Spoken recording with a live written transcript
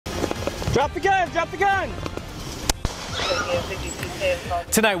Drop the gun! Drop the gun!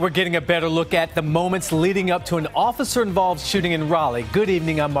 Tonight, we're getting a better look at the moments leading up to an officer-involved shooting in Raleigh. Good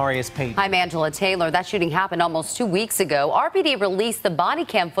evening, I'm Marius Payton. I'm Angela Taylor. That shooting happened almost 2 weeks ago. RPD released the body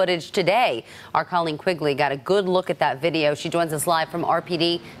cam footage today. Our Colleen Quigley got a good look at that video. She joins us live from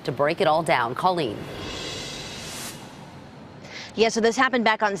RPD to break it all down. Colleen. Yeah, so this happened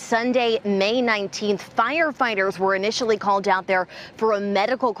back on Sunday, May 19th. Firefighters were initially called out there for a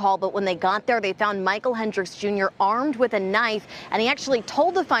medical call, but when they got there, they found Michael Hendricks Jr. armed with a knife, and he actually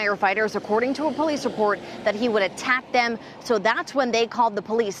told the firefighters, according to a police report, that he would attack them. So that's when they called the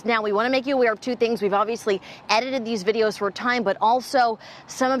police. Now, we want to make you aware of two things. We've obviously edited these videos for time, but also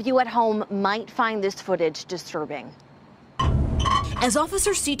some of you at home might find this footage disturbing. As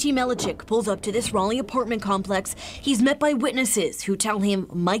Officer C.T. Melichik pulls up to this Raleigh apartment complex, he's met by witnesses who tell him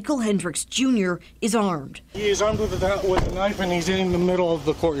Michael Hendricks Jr. is armed. He is armed with a knife, and he's in the middle of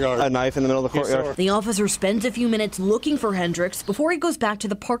the courtyard. A knife in the middle of the courtyard? Yes, the officer spends a few minutes looking for Hendricks before he goes back to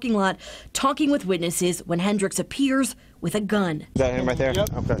the parking lot talking with witnesses when Hendricks appears with a gun. Is that him right there? Yep.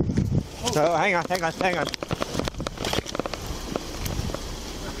 Okay. So, hang on.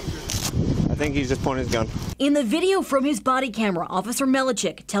 I think he's just pointing his gun. In the video from his body camera, Officer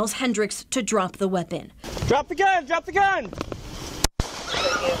Melichik tells Hendricks to drop the weapon. Drop the gun! Drop the gun!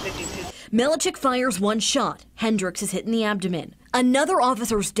 Melichik fires one shot. Hendricks is hit in the abdomen. Another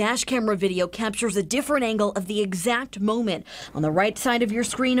officer's dash camera video captures a different angle of the exact moment. On the right side of your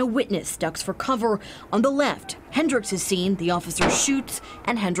screen, a witness ducks for cover. On the left, Hendricks is seen, the officer shoots,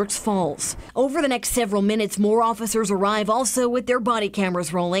 and Hendricks falls. Over the next several minutes, more officers arrive, also with their body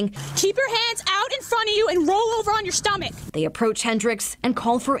cameras rolling. Keep your hands out in front of you and roll over on your stomach. They approach Hendricks and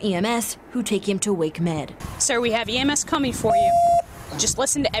call for EMS, who take him to Wake Med. Sir, we have EMS coming for you. Just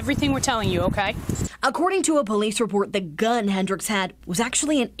listen to everything we're telling you, okay? According to a police report, the gun Hendricks had was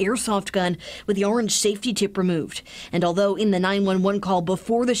actually an airsoft gun with the orange safety tip removed. And although in the 911 call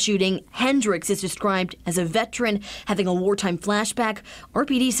before the shooting, Hendricks is described as a veteran having a wartime flashback,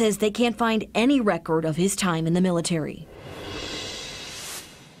 RPD says they can't find any record of his time in the military.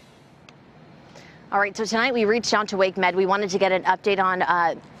 All right, so tonight we reached out to Wake Med. We wanted to get an update on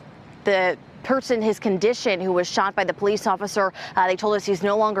the person, his condition, who was shot by the police officer. They told us he's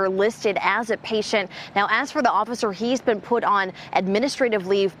no longer listed as a patient. Now, as for the officer, he's been put on administrative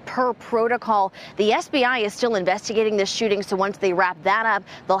leave per protocol. The SBI is still investigating this shooting, so once they wrap that up,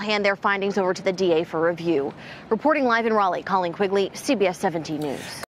 they'll hand their findings over to the DA for review. Reporting live in Raleigh, Colleen Quigley, CBS 17 News.